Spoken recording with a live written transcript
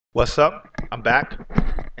What's up? I'm back.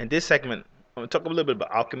 In this segment, I'm gonna talk a little bit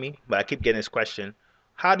about alchemy, but I keep getting this question.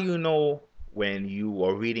 How do you know when you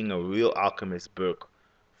are reading a real alchemist book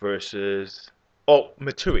versus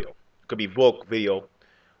material? It could be book, video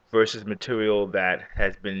versus material that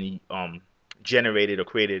has been generated or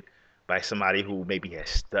created by somebody who maybe has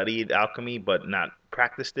studied alchemy but not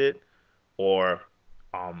practiced it, or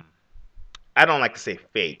um, I don't like to say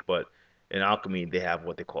fake, but in alchemy they have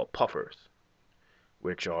what they call puffers,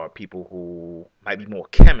 which are people who might be more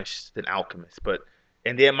chemists than alchemists, but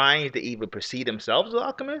in their minds they either perceive themselves as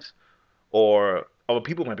alchemists or other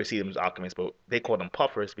people might perceive them as alchemists, but they call them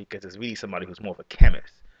puffers because it's really somebody who's more of a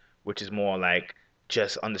chemist, which is more like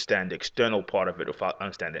just understand the external part of it without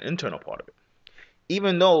understand the internal part of it.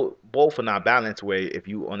 Even though both are not balanced, where if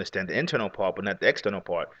you understand the internal part but not the external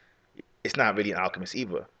part, it's not really an alchemist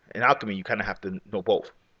either. In alchemy, you kind of have to know both.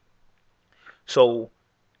 So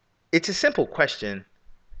it's a simple question,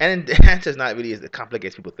 and the answer is not really as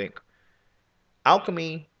complicated as people think.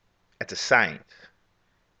 Alchemy, as a science,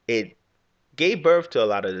 it gave birth to a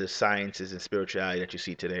lot of the sciences and spirituality that you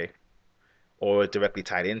see today, or directly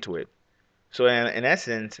tied into it. So, in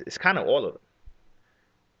essence, it's kind of all of it.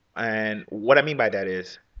 And what I mean by that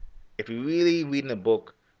is, if you're really reading a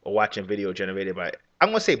book or watching a video generated by, I'm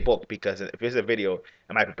gonna say book because if it's a video,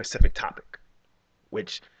 it might be a specific topic.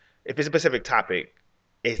 Which, if it's a specific topic,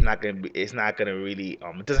 it's not gonna really,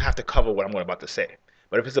 it doesn't have to cover what I'm about to say.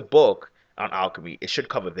 But if it's a book on alchemy, it should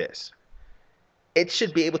cover this. It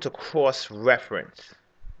should be able to cross-reference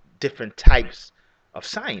different types of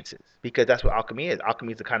sciences because that's what alchemy is.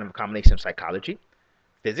 Alchemy is a kind of a combination of psychology,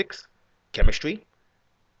 physics, chemistry,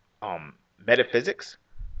 metaphysics.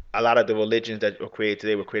 A lot of the religions that were created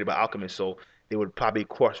today were created by alchemists, so they would probably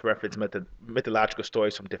cross-reference mythological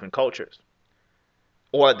stories from different cultures.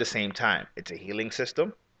 All at the same time, it's a healing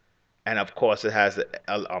system, and of course, it has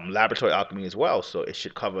laboratory alchemy as well, so it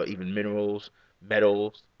should cover even minerals,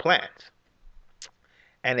 metals, plants.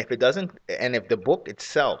 And if it doesn't, and if the book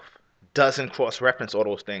itself doesn't cross-reference all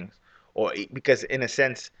those things, because in a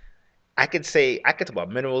sense, I could talk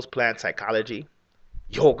about minerals, plants, psychology,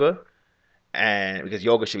 yoga, and because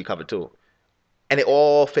yoga should be covered too, and they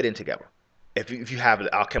all fit in together. If you have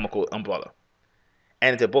the alchemical umbrella,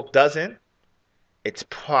 and if the book doesn't, it's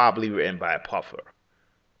probably written by a puffer,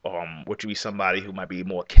 which would be somebody who might be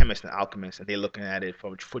more chemist than alchemist, and they're looking at it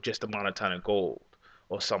for just a monotone of gold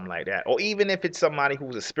or something like that. Or even if it's somebody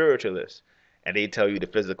who's a spiritualist and they tell you the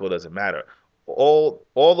physical doesn't matter. All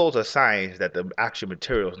those are signs that the actual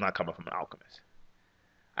material is not coming from an alchemist.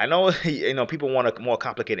 I know people want a more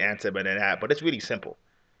complicated answer than that, but it's really simple.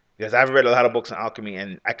 Because I've read a lot of books on alchemy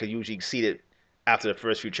and I could usually see it after the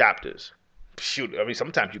first few chapters. Shoot, I mean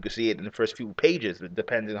sometimes you could see it in the first few pages,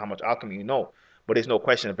 depending on how much alchemy you know. But there's no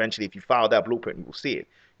question eventually if you follow that blueprint, you will see it.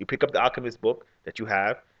 You pick up the alchemist book that you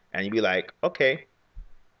have and you be like, okay,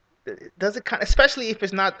 does it kind of, especially if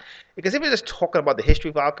it's not, because if it's just talking about the history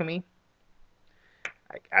of alchemy,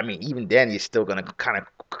 I mean, even then you're still gonna kind of,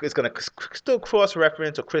 it's gonna still cross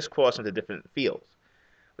reference or crisscross into different fields,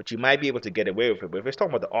 but you might be able to get away with it. But if it's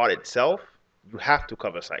talking about the art itself, you have to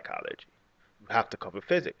cover psychology, you have to cover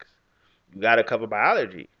physics, you got to cover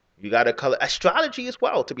biology, you got to cover astrology as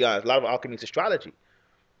well. To be honest, a lot of alchemy is astrology.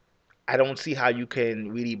 I don't see how you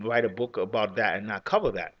can really write a book about that and not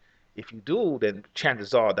cover that. If you do, then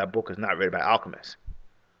chances are that book is not written by alchemists.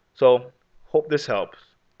 So, hope this helps.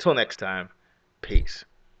 Till next time, peace.